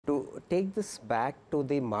take this back to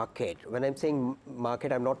the market, when I'm saying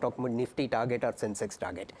market, I'm not talking about Nifty target or Sensex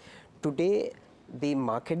target. Today, the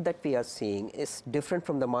market that we are seeing is different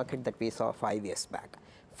from the market that we saw 5 years back.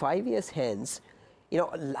 5 years hence,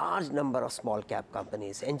 a large number of small cap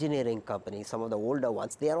companies, engineering companies, some of the older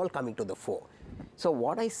ones, they are all coming to the fore. So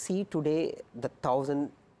what I see today, the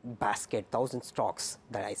 1,000 basket, 1,000 stocks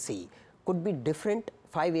that I see could be different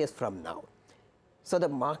 5 years from now. So the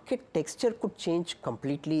market texture could change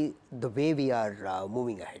completely the way we are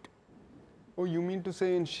moving ahead. Oh, you mean to say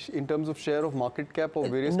in terms of share of market cap of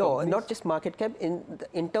various companies? No, not just market cap,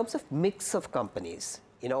 in terms of mix of companies.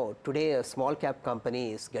 Today a small cap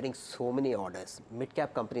company is getting so many orders. Mid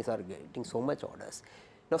cap companies are getting so much orders.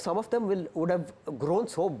 Now some of them would have grown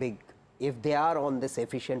so big if they are on this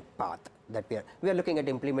efficient path that we are looking at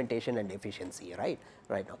implementation and efficiency right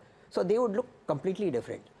now. So they would look completely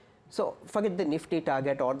different. So forget the Nifty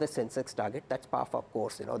target or the Sensex target. That's part of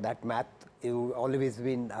course. That math you've always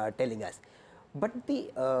been telling us. But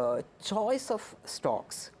the choice of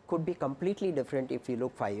stocks could be completely different if you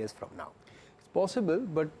look 5 years from now. Possible,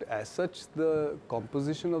 but as such the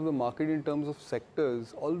composition of the market in terms of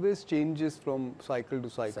sectors always changes from cycle to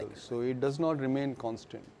cycle. So it does not remain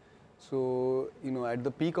constant. So at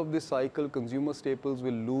the peak of this cycle, consumer staples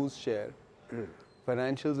will lose share,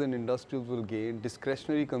 financials and industrials will gain,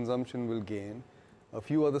 discretionary consumption will gain, a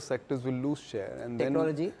few other sectors will lose share, and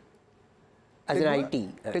technology as in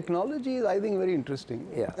IT. Technology is, I think, very interesting.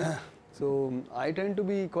 Yeah. So I tend to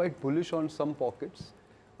be quite bullish on some pockets.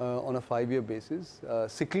 On a 5-year basis.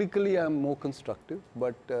 Cyclically, I'm more constructive,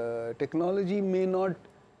 but technology may not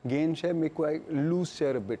gain share, may quite lose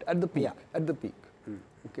share a bit at the peak. Yeah. At the peak.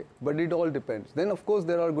 Okay, but it all depends. Then, of course,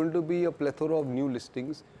 there are going to be a plethora of new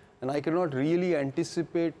listings, and I cannot really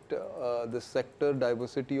anticipate the sector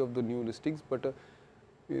diversity of the new listings. But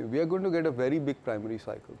we are going to get a very big primary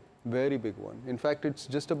cycle, very big one. In fact, it's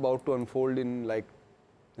just about to unfold in like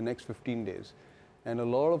the next 15 days. And a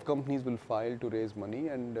lot of companies will file to raise money,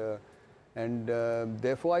 and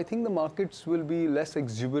therefore I think the markets will be less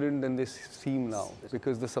exuberant than they seem now,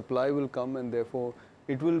 because the supply will come, and therefore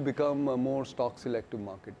it will become a more stock selective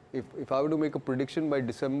market. If I were to make a prediction, by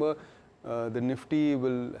December the Nifty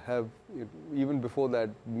will have, even before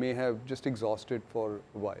that, may have just exhausted for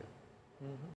a while.